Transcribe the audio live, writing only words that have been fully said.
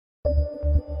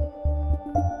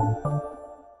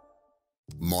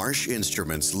Marsh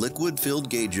Instruments liquid-filled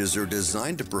gauges are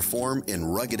designed to perform in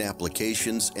rugged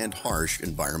applications and harsh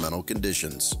environmental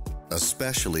conditions,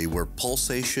 especially where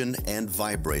pulsation and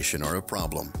vibration are a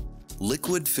problem.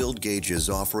 Liquid-filled gauges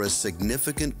offer a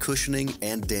significant cushioning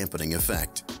and dampening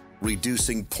effect,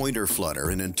 reducing pointer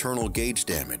flutter and internal gauge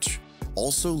damage,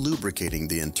 also lubricating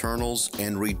the internals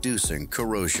and reducing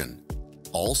corrosion.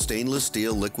 All stainless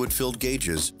steel liquid-filled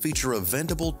gauges feature a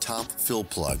ventable top fill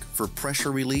plug for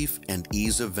pressure relief and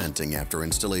ease of venting after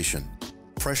installation.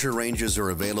 Pressure ranges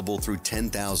are available through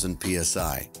 10,000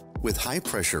 psi, with high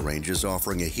pressure ranges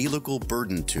offering a helical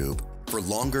Bourdon tube for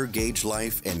longer gauge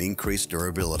life and increased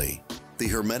durability. The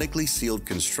hermetically sealed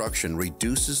construction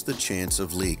reduces the chance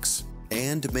of leaks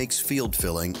and makes field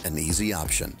filling an easy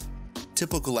option.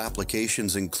 Typical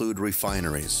applications include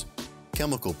refineries,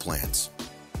 chemical plants,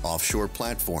 offshore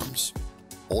platforms,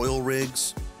 oil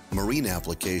rigs, marine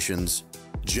applications,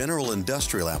 general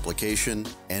industrial application,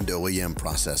 and OEM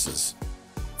processes.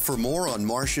 For more on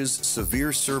Marsh's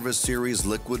Severe Service Series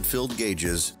liquid-filled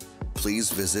gauges,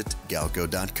 please visit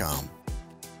galco.com.